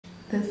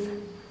this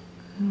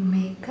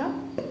makeup.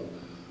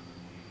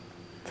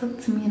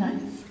 Talk to me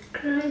nice.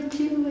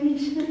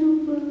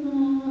 Graduation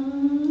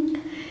vlog. Do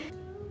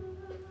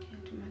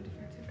you mind if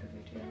I take a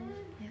video?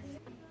 Yes.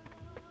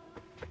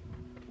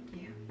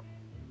 Yeah.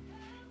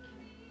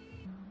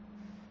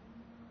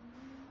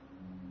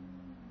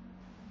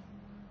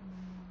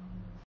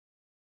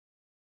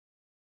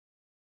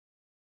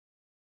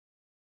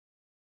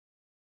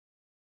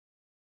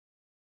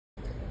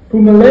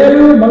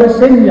 Pumalelu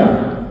Malasenya.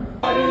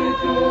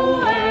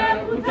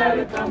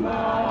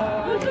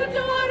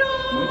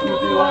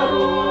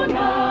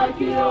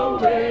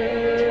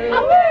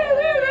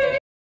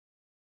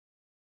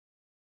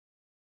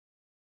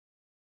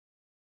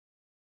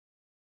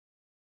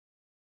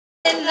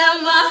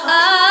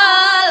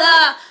 Mahala,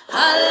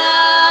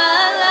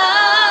 halala,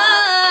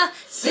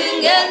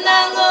 singing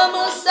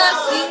ngomusa,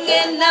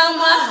 singing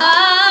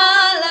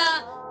mahala.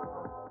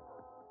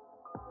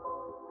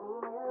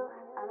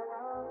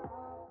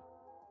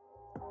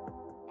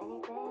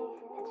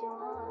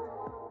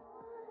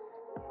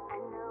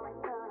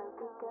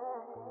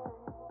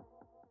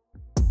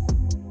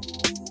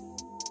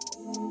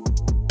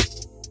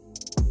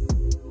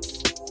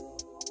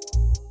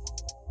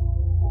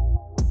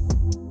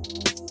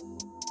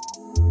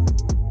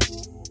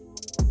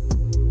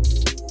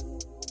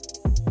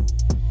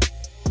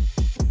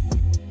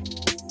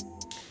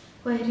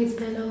 What is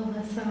Bello?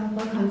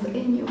 Welcome to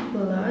a new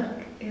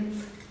vlog.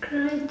 It's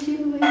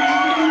graduation.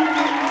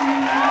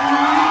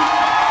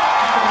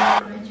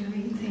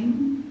 Graduating,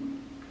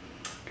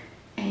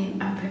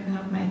 and I'm prepping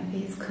up my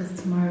face because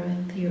tomorrow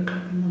at 3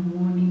 o'clock in the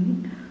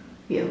morning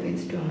we are going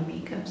to do our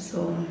makeup.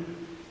 So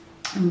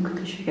I'm going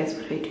to show you guys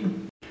what I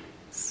do.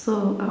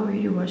 So I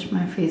already washed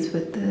my face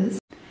with this.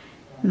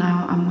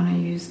 Now I'm gonna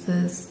use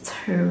this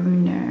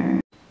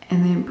toner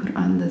and then put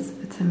on this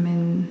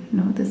vitamin.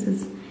 No, this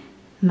is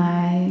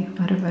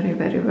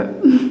whatever.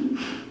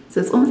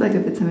 So it's almost like a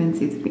vitamin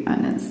C, to be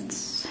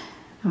honest.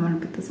 I'm gonna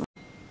put this on.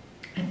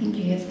 I think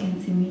you guys can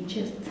see me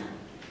just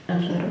a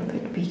little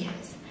bit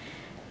because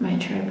my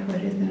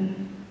tripod is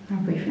in my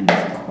boyfriend's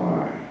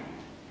car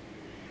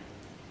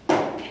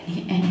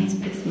and he's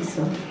busy,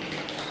 so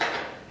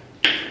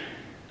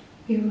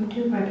we will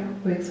do what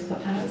works for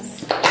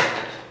us.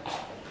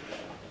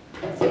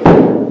 So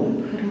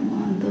I'm putting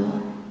on the,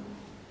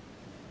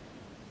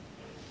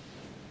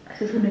 I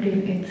just want to do a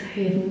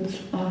intense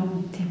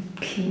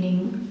deep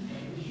cleaning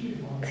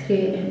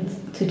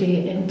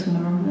today and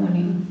tomorrow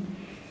morning,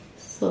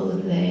 so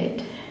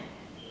that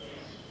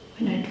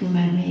when I do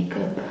my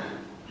makeup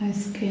my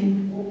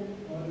skin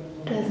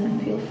doesn't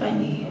feel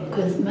funny,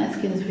 because my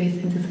skin is very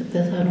sensitive.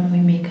 That's why I don't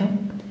wear makeup.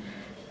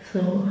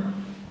 So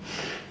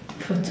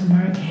for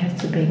tomorrow it has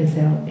to bake as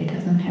well. It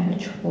doesn't have a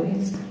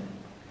choice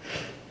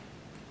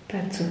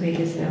but to bake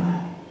as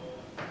well.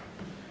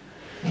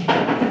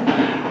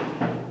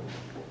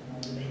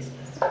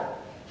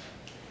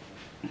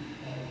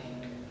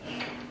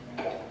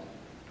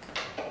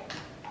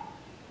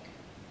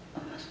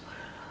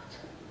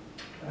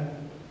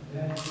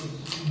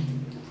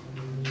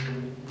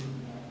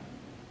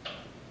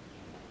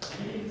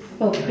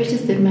 Oh,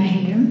 Precious did my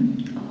hair.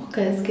 Oh,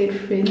 guys, get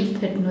friends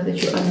that know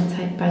that you're on a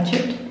tight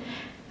budget,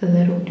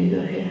 that will do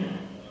your hair.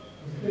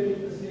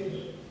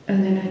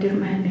 And then I did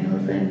my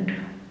nails and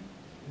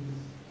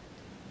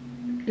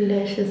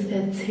lashes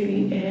at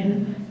Terry,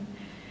 and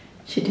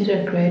she did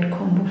a Grad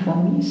combo for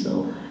me,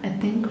 so I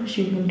think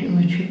she can do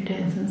my trick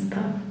dance and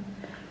stuff.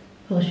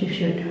 Well, she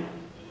should.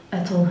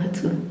 I told her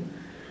to,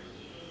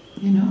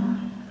 you know.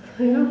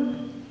 So yeah,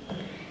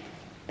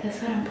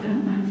 that's what I'm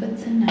putting on for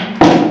tonight.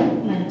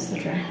 My lips are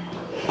dry.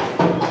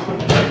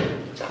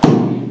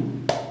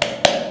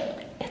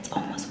 It's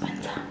almost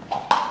winter.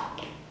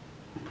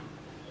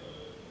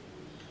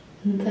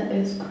 Winter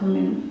is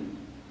coming.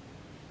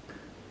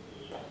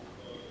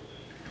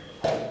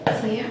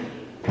 So yeah,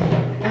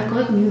 I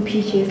got new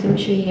PJs. Let me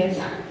show you guys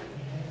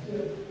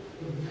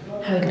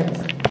how it looks.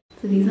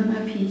 So these are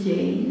my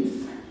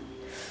PJs.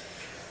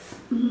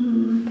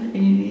 But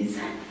anyways,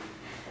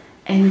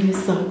 and new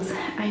socks.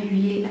 I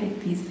really like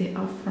these. They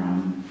are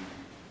from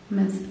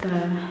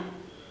Mr.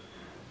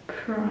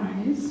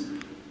 Price.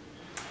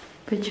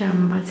 But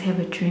I'm about to have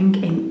a drink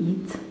and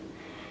eat,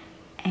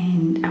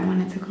 and I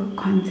wanted to go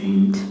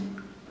content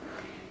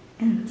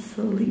and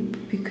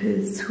sleep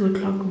because 2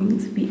 o'clock we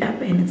need to be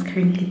up, and it's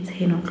currently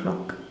 10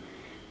 o'clock.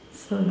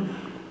 So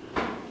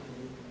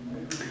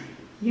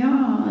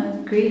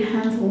yeah, great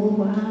hands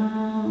all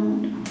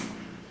around.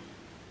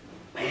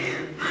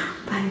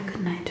 Bye,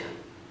 good night.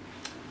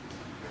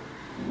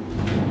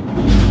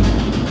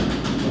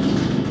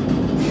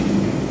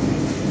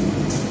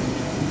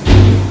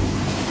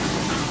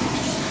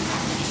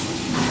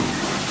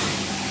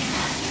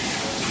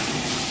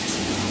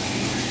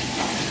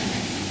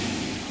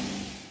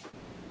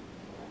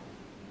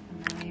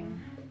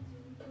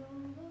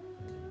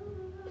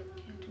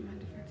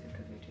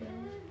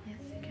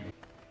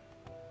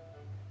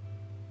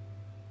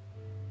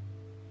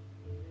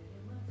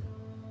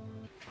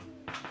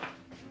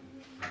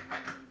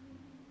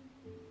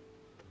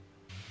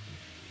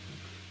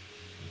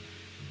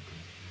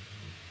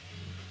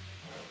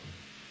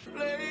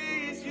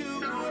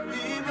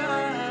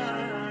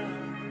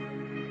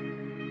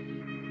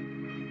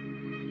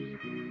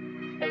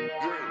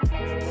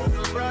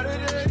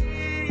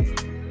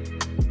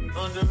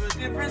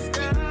 different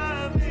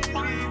sky, baby,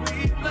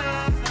 we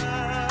fly.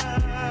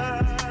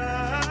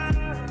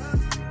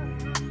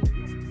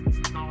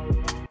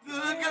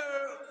 Good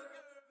girl,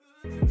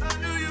 I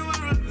knew you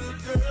were a good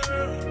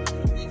girl.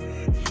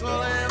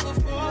 All I ever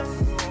fought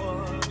for,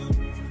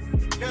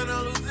 can I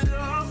lose it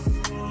all?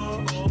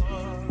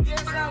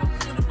 Yes, I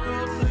was in the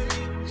wrong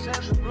place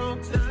at the wrong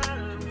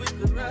time with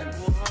the right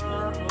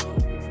one.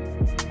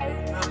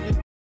 Now you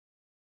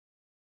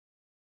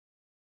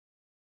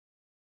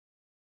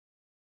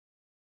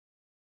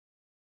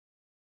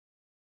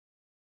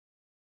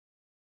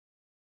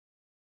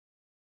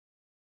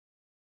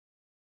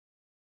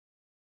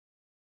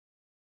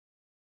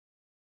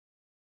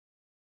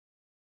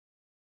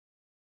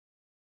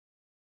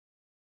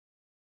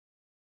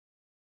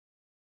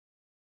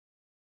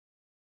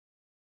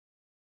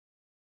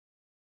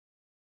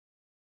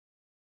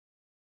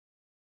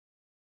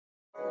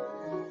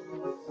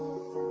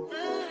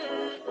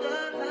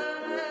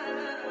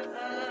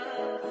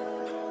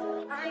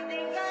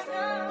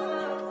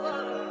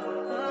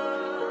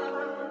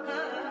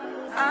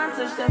I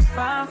touch that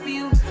fine for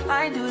you.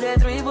 I do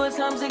that 3 more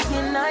times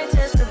again. I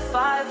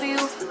testify for you.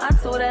 I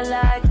told I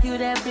like you,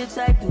 that bitch.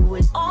 I do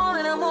it all,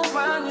 and I'm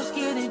around. You're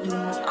scared to do.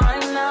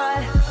 I'm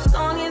not. As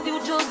long as you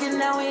joking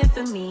now in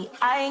for me,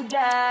 I ain't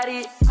got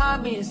it.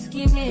 I've been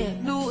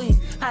scheming, looting.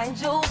 I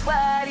ain't your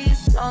body.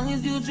 As long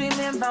as you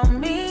dreaming about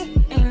me,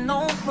 ain't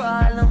no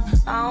problem.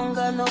 I don't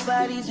got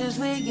nobody just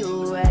with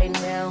you right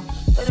now.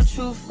 But the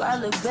truth, I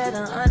look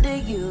better under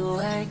you.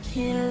 I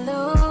can't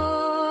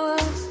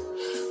lose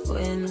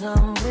when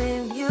I'm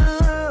with you.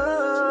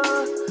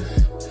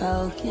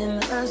 How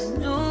can us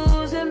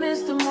lose and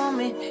miss the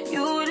moment?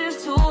 You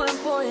just too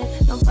important.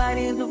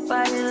 Nobody do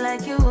body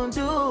like you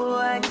do.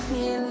 I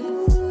can't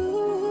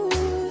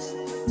lose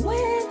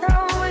when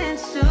I'm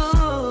with you.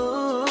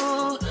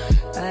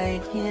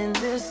 I can't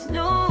just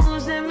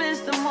lose and miss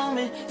the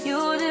moment.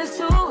 You just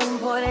too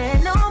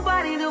important.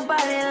 Nobody do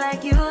body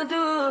like you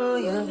do.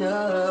 You do.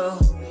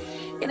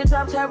 In the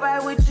top tier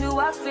ride with you,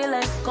 I feel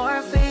like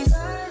Scarface.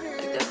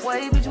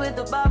 White bitch with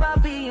the bob, I'll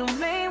be your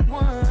main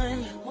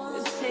one.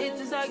 Let's take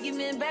this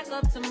argument back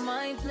up to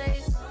my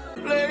place.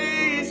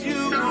 Place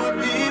you would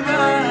be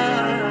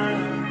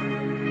mine.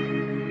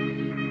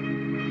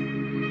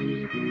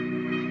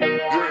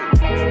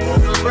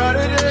 On a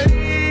brighter day,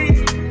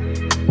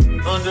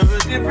 under a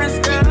different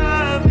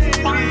sky,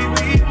 baby,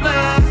 we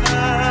fly.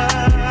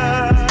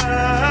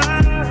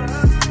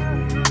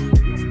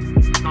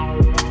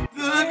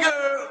 Good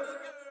girl,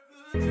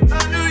 I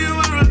knew you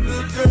were a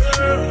good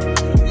girl.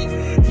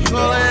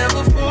 All I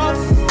ever fought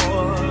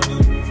for,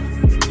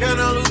 can I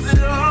lose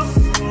it all?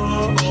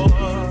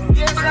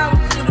 Yes, I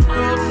was in the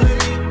wrong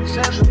place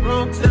at the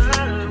wrong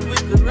time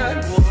with the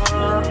right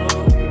one.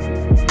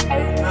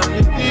 Now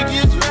you think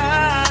you're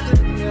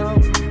trying, yo,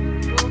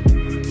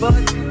 but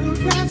you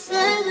can't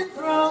save it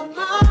from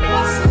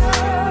myself.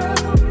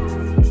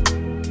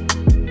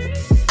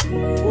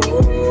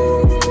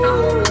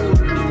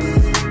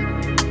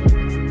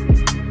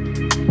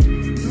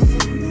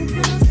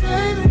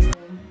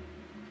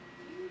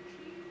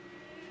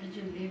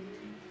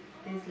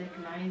 There's like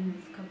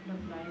lines, couple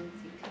of lines,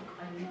 you click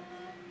on it,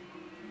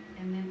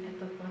 and then at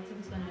the bottom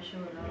it's going to show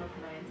a lot of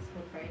lines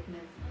for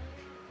brightness.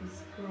 You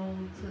scroll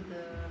to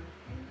the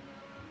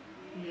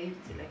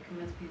left, like it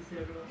must be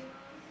 0,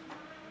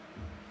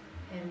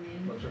 and then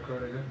What's your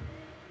code again?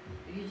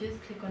 you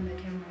just click on the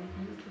camera.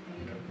 You just click on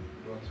the camera.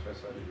 What's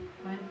Face ID?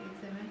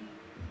 187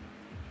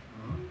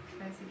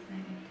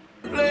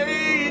 5698.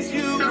 Place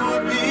you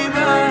would be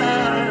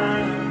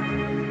mine.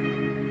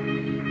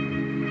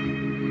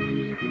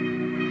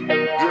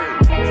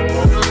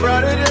 On a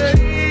brighter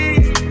day,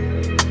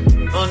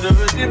 under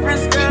a different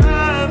sky,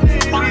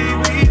 baby,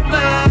 we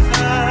fly.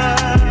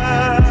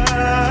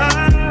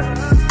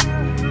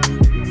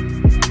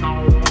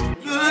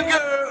 Good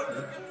girl,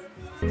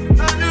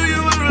 I knew you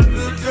were a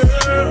good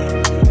girl.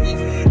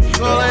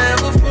 All I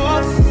ever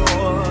fought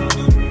for,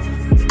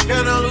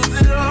 can I lose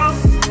it all?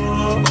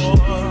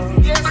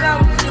 Yes, I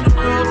was in the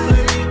wrong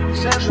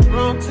place at the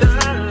wrong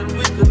time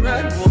with the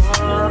right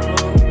one.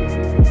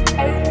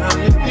 Now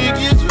you think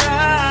you're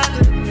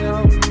trying, yo,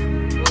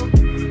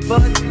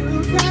 but you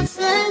can't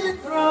save it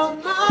from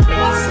myself.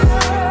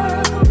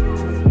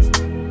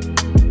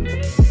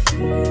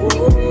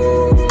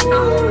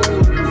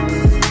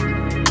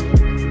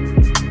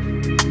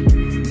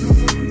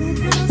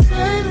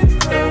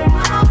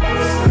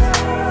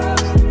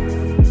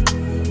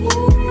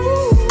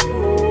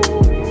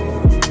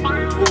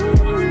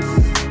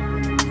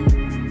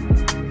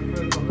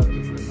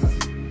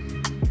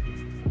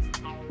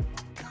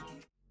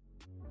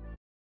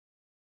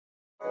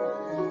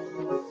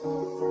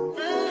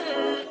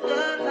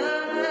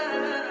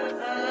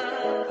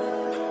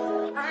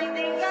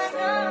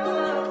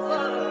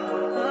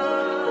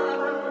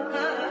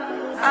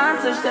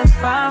 Touch that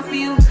fine for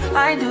you.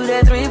 I do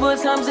that 3 more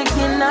times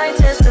again. I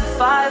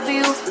testify for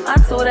you. I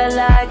told I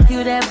like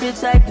you, that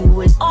bitch. I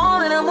do it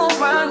all, and I'm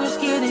around. You're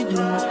scared to do.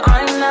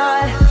 I'm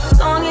not.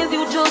 Long as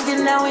you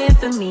joking now in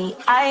for me,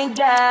 I ain't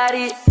got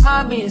it.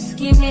 Mobbing,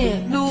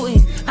 scheming,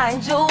 looting,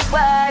 hide your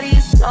body.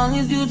 Long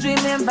as you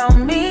dreaming about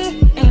me,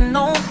 ain't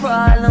no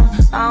problem.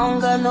 I don't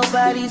got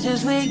nobody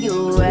just with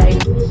you,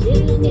 right?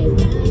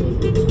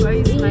 Why are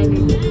you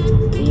smiling?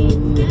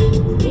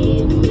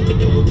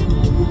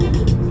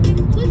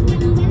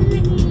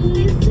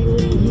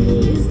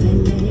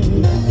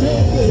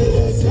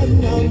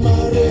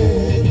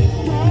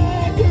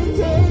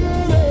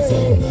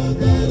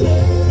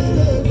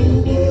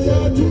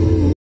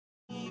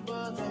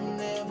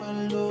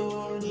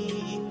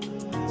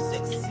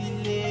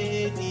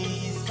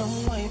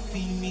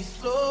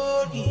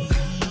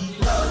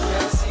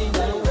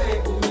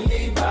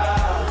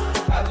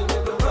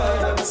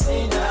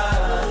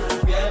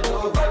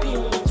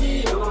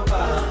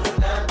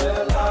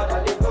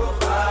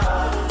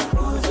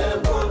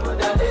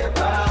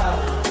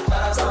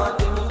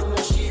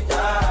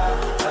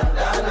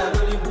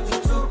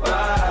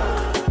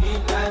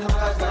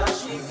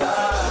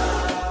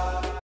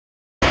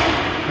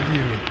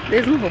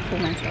 There's no hope for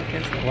myself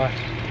as well. Why?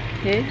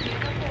 Yeah?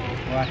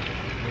 Why?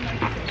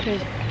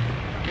 Because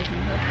there's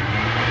no hope.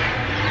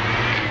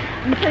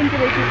 I'm trying to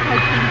make it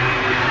touching.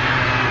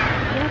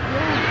 Yeah.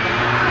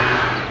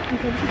 I'm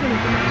trying to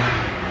make it.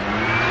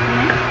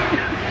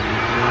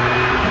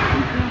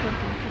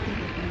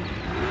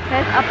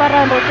 Guys,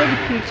 aparan roja di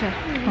picture.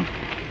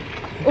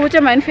 Oh,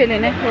 macam main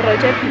film ni,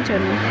 roja picture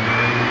ni.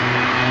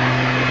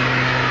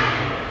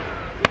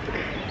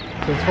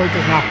 So it's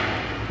photos now.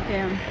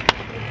 Yeah.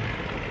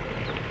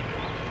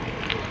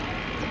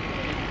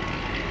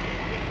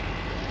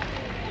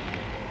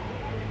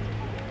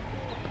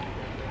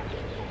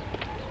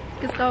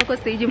 Because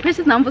staging,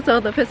 precious number saw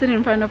the person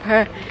in front of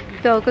her.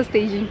 Fell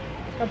staging.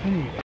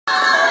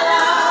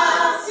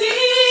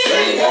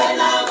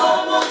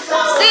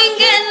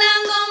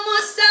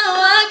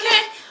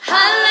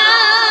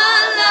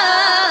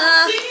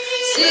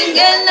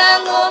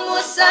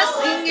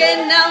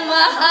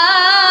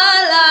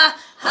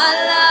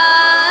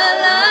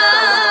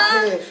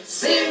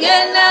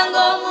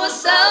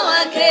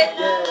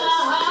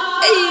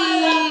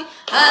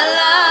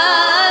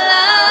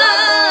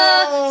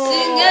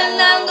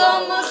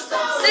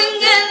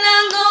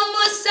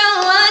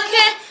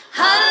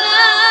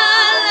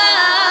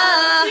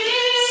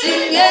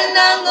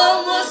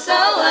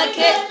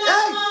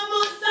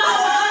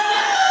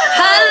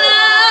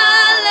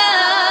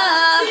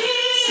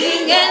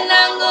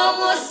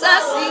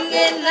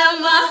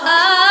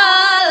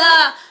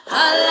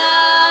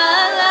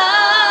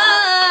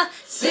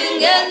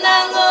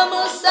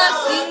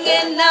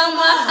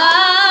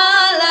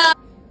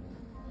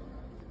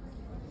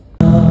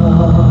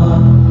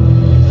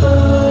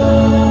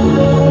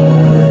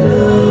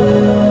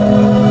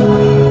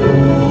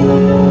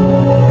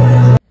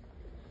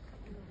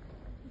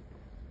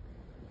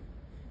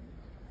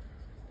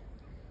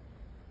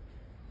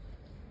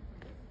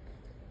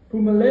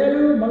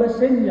 Bello,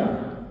 Malaysia.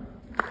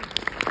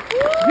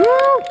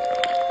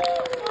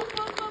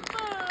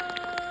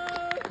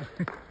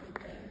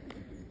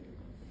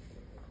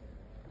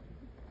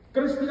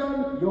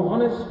 Christian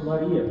Johannes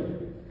Maria.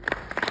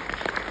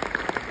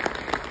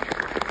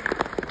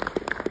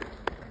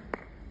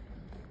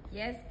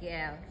 Yes,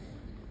 girl.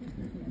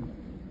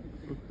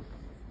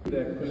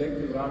 The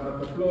collective round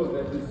of applause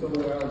that is so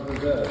well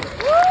deserved.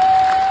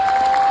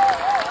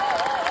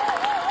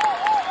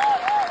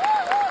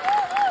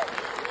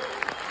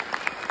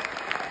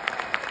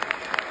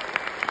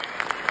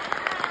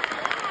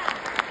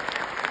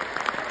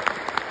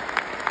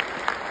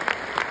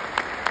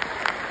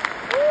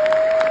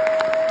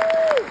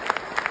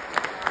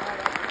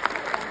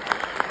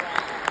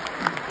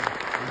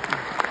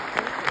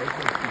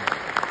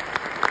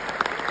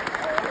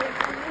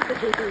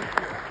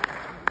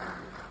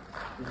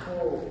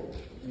 Before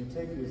you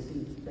take your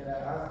seats, can I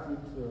ask you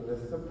to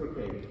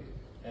reciprocate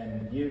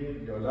and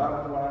give your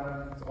loved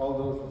ones, all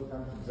those who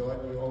come to join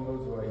you, all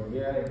those who are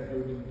here,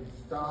 including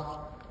staff,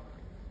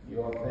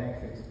 your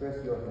thanks,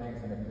 express your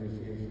thanks and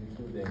appreciation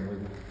to them with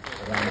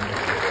a round of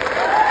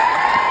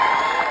applause.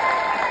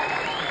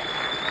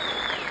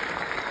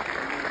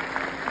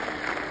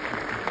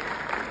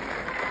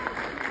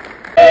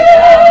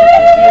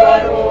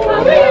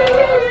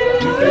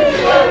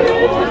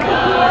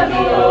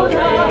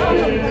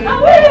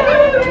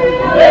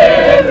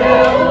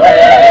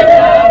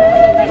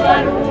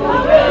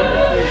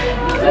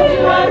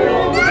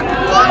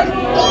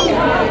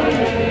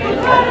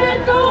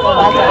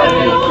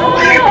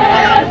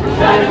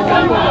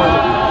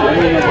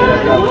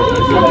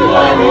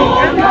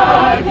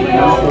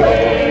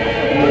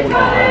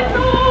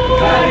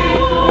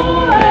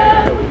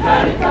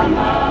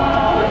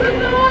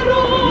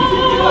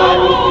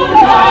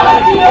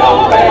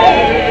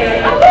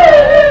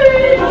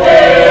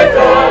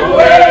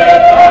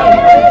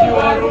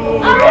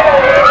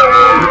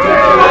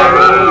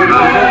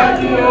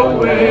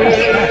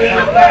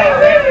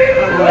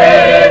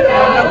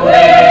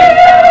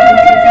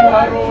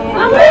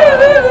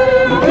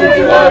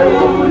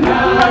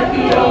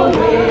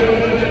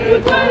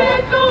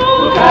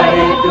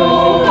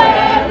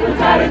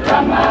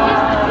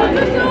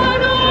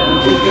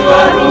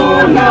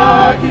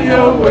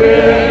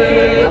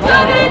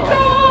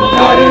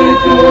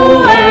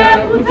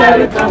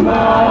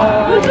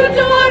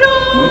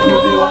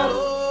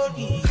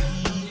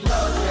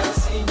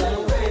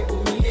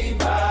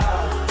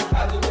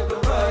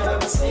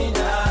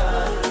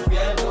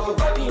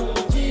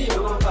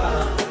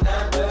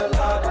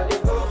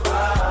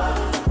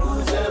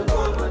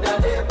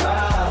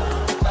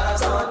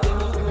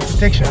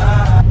 Section.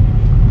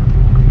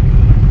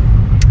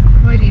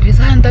 Wait, it is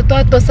handa to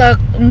ato sa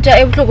mcha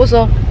ebuhloko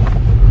so.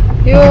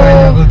 Yo.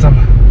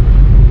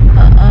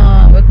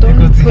 But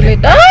don't pull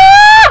it.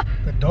 Ah!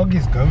 The dog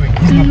is going.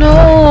 He's not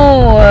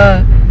No.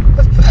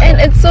 And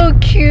it's so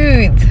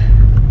cute.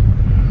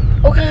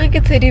 Okay, like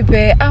a teddy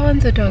bear. I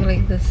want a dog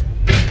like this.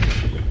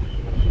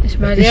 It's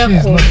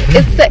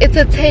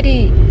a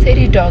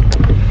teddy dog.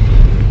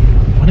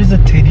 What is a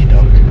teddy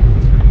dog?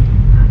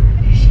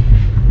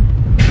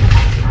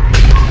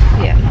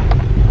 Yeah.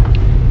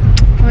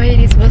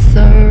 Ladies, what's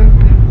up?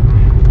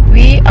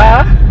 We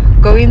are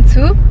going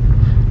to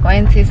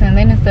wine taste, and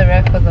then it's the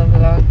wrap for the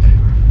vlog.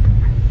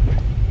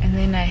 And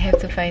then I have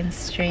to find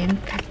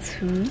strength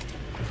to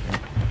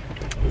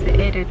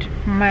edit.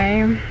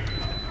 My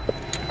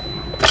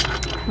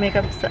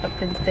makeup is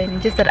up and standing.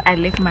 Just that I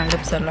lick my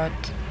lips a lot.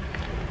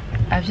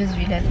 I've just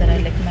realized that I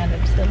lick my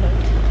lips a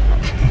lot.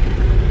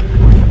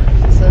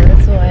 So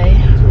that's why.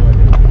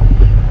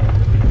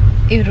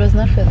 If it was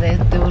not for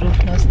that, they would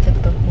have lost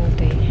it the whole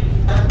day.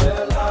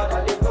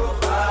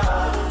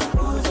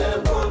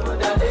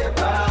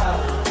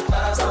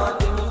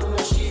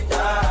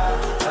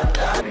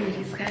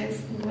 Ladies,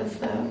 guys,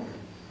 what's up?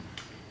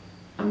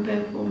 I'm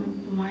back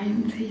from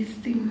wine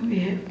tasting. We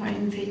had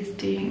wine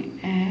tasting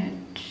at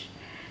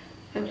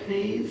a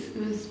place.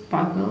 It was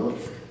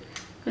Bubbles.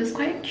 It was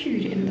quite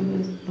cute, and there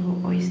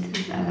were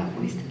oysters. I love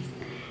oysters.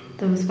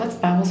 There was what's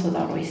Bubbles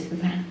without oysters,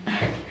 huh?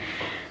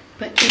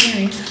 But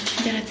anyways,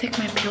 I'm gonna take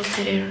my pill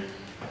today.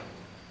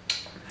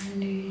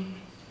 Monday,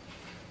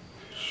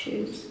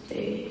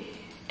 Tuesday,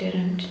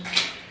 didn't.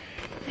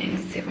 I need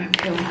to take my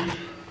pill.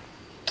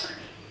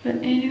 But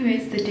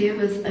anyways, the day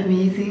was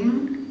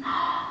amazing.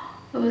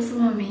 It was so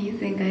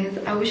amazing, guys.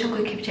 I wish I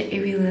could capture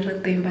every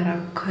little thing, but I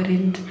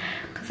couldn't,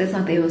 because that's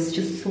not. There was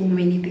just so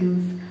many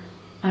things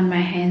on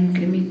my hands.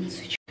 Let me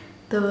switch.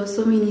 There were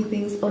so many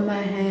things on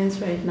my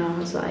hands right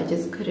now, so I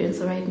just couldn't.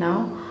 So right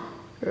now,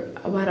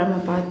 what I'm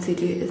about to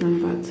do is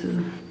I'm about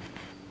to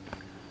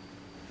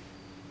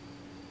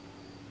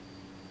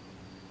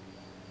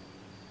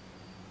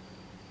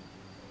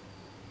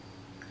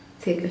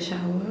take a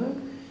shower.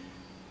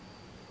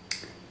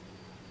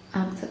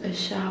 After a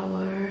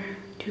shower,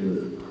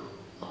 do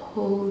a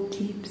whole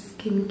deep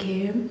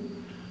skincare.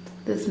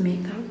 This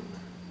makeup.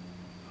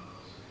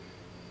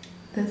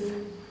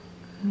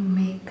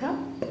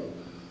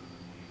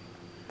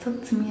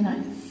 Talk to me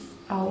nice.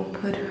 I'll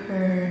put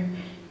her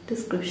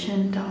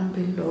description down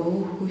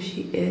below, who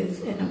she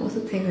is, and I'll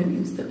also take her on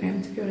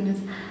Instagram. To be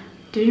honest,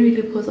 didn't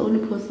really post. I only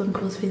post on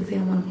close friends,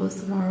 and I'm gonna post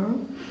tomorrow.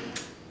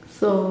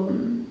 So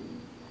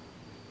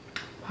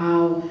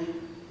wow,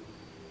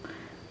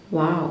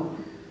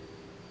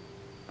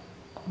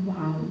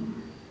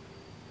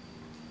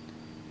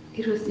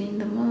 it was doing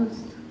the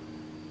most.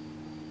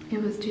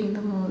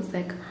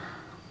 Like,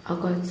 I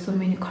got so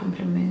many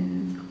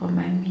compliments on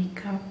my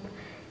makeup.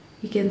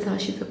 You can tell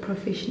she's a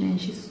professional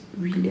and she's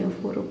really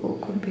affordable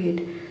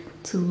compared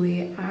to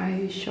where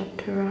I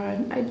shopped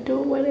around. I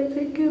don't want to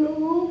take it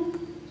off.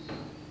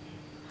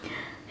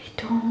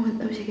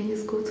 I wish I can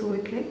just go to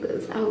work like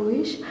this. I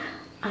wish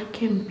I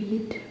can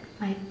beat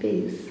my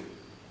face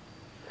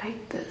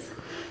like this.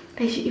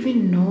 Like, she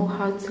even know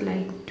how to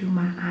like do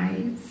my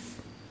eyes.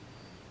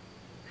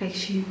 Like,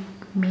 she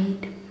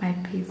made my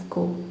face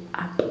go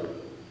up.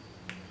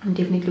 I'm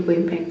definitely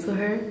going back to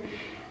her.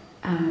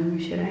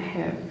 Should I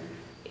have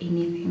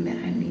anything that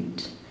I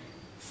need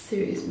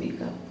serious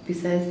makeup?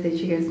 Besides that,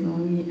 you guys know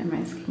me and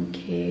my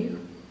skincare.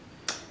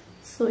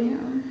 So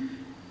yeah,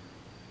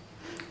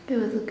 it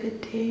was a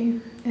good day.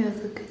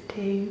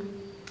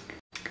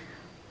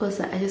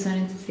 Also, I just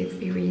wanted to say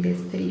to everybody that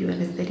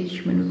studied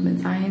human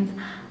movement science,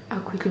 I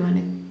quickly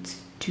wanted to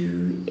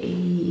do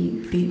a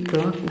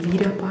vlog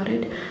video about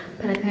it,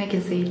 but I think I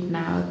can say it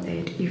now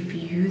that if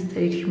you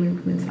studied human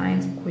movement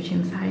science or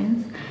coaching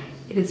science,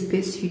 it is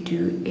best you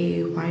do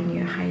a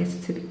 1-year higher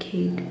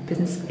certificate,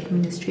 business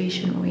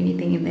administration, or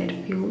anything in that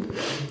field,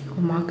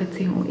 or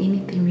marketing, or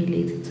anything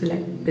related to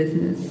like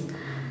business.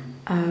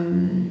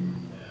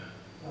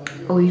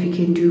 Or if you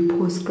can do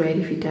post-grad,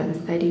 if you're done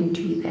studying,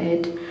 do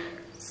that,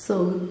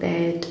 so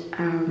that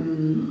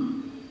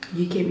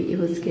you can be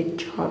able to get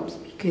jobs.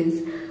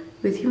 Because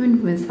with human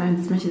movement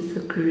science, as much as it's a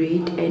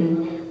grade,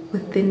 and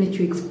within it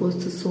you're exposed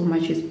to so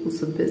much. You're exposed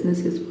to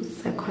business, you're exposed to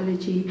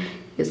psychology,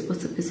 you're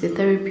exposed to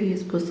physiotherapy, you're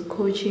exposed to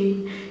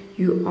coaching,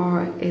 you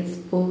are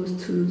exposed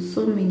to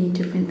so many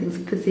different things,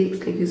 physics,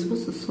 like you're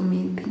exposed to so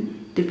many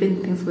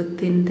different things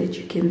within that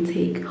you can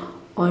take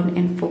on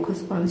and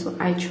focus on. So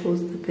I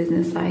chose the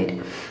business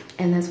side,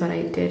 and that's what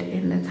I did,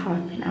 and that's how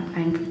I've been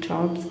applying for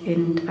jobs,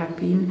 and I've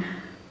been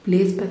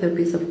blessed by the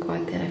grace of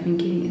God that I've been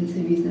getting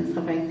interviews and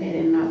stuff like that,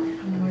 and now that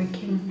I'm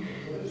working.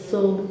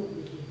 So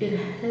it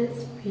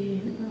has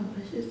been, oh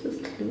gosh, is this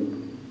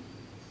glue?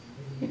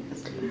 Yeah,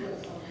 it's glue.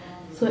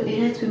 So it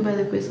has been by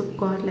the grace of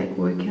God, like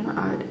working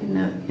out in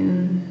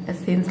a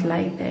sense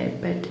like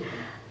that. But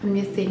I'm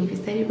just saying, if you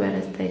study what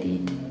I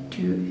studied,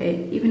 do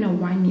even a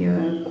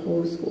 1-year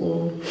course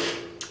or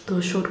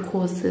those short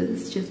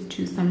courses, just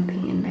do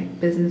something in like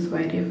business or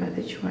whatever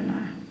that you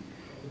wanna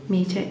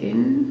major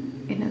in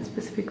a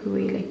specific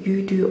way. Like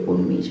you do your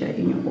own major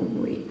in your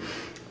own way.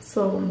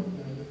 So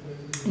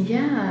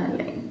yeah,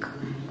 like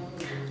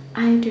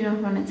I do not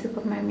want to take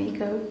off my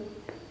makeup.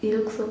 It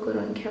looks so good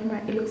on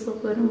camera, it looks so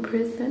good in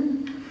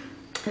person,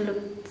 it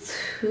looks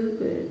too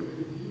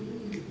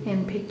good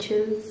in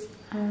pictures.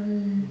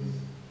 I'm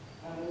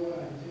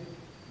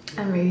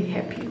very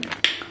happy.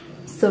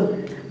 So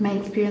my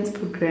experience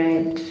for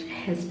grad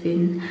has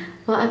been,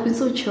 well, I've been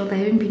so chilled. I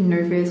haven't been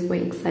nervous or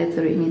excited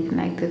or anything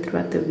like that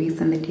throughout the weeks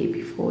and the day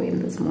before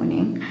and this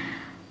morning.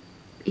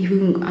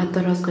 Even I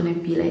thought I was gonna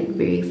be like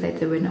very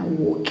excited when I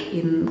walk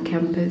in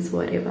campus or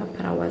whatever,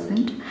 but I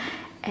wasn't.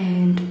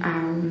 And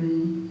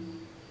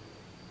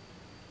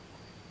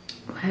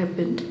what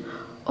happened?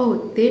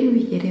 Oh, then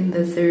we get in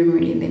the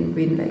ceremony, and then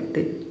when like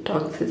the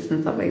doctors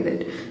and stuff like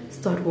that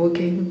start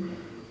walking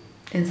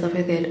and stuff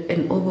like that,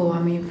 an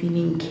overwhelming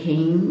feeling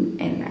came,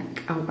 and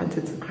like I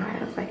wanted to cry.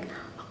 I was like,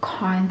 I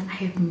can't, I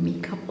have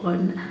makeup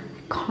on, I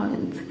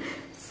can't.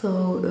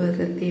 So it was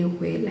a thing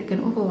where like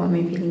an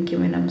overwhelming feeling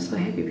came, and I'm so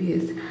happy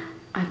because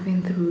I've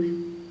been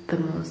through the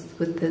most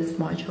with this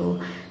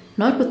module.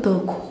 Not with the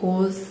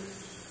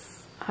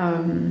course,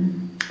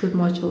 with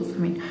modules, I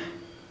mean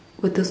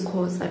with this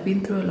course. I've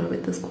been through a lot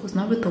with this course,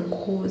 not with the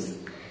course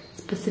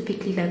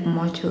specifically, like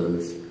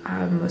modules.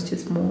 Was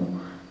just more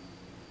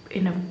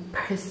in a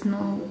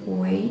personal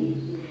way.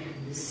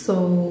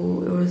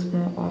 So it was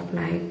more of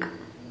like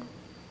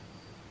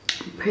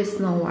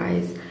personal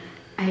wise.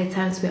 I had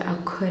times where I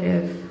could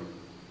have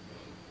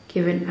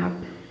given up,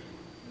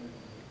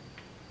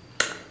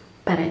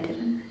 but I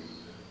didn't,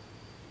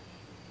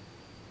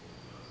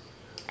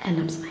 and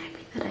I'm so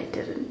happy that I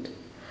didn't.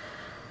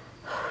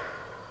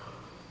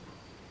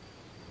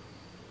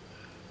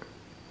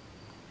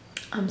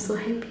 I'm so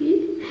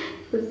happy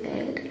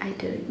that I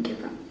didn't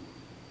give up.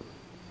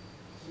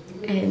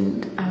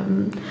 And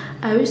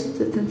I wish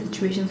certain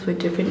situations were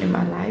different in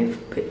my life,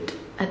 but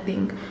I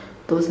think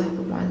those are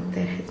the ones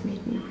that has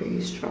made me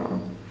very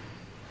strong.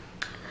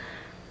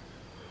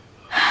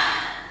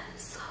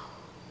 So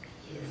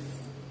yes,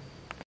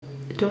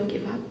 don't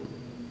give up,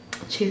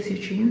 chase your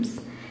dreams.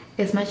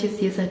 As much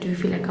as yes, I do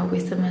feel like I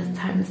wasted my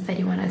time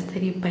studying when I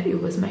studied, but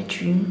it was my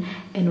dream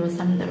and it was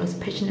something that I was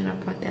passionate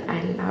about, that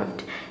I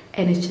loved,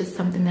 and it's just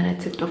something that I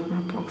ticked off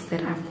my box,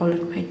 that I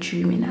followed my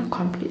dream and I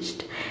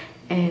accomplished.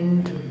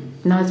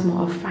 And now it's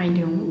more of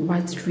finding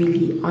what's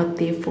really out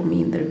there for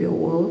me in the real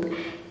world,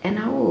 and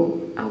I will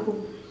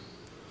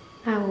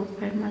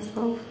find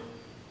myself.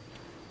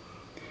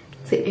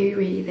 To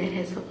everybody that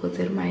has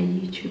supported my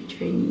YouTube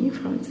journey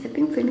from, I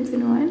think,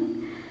 2021.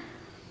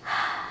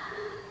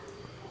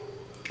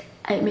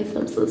 I made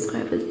some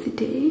subscribers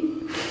today,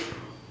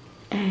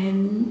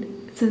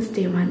 and since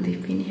day one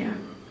they've been here,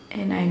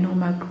 and I know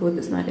my growth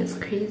is not as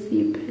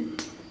crazy,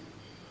 but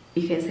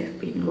you guys have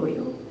been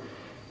loyal,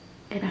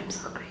 and I'm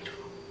so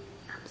grateful.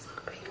 I'm so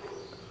grateful.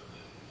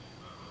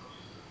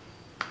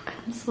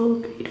 I'm so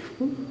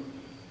grateful.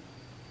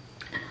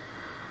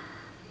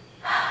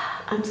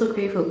 I'm so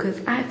grateful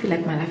because I feel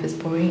like my life is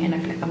boring, and I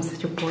feel like I'm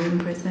such a boring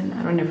person.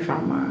 I don't have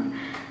drama.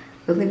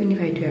 Well, even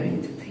if I do, I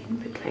entertain,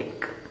 but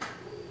like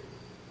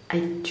I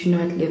do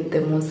not live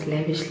the most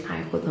lavish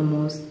life or the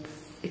most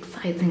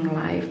exciting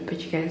life, but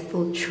you guys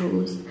still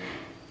chose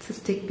to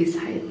stick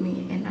beside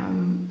me, and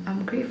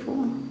I'm grateful.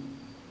 I'm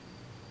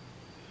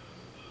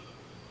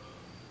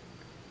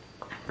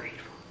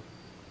grateful.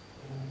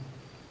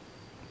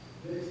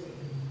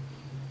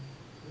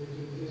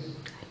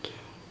 Okay.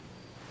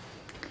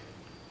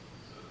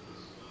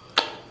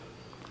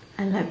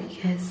 I love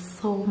you guys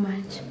so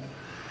much.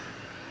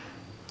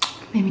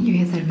 Let me give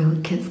you guys a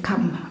real kiss.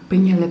 Come,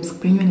 bring your lips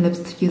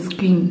to your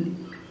screen.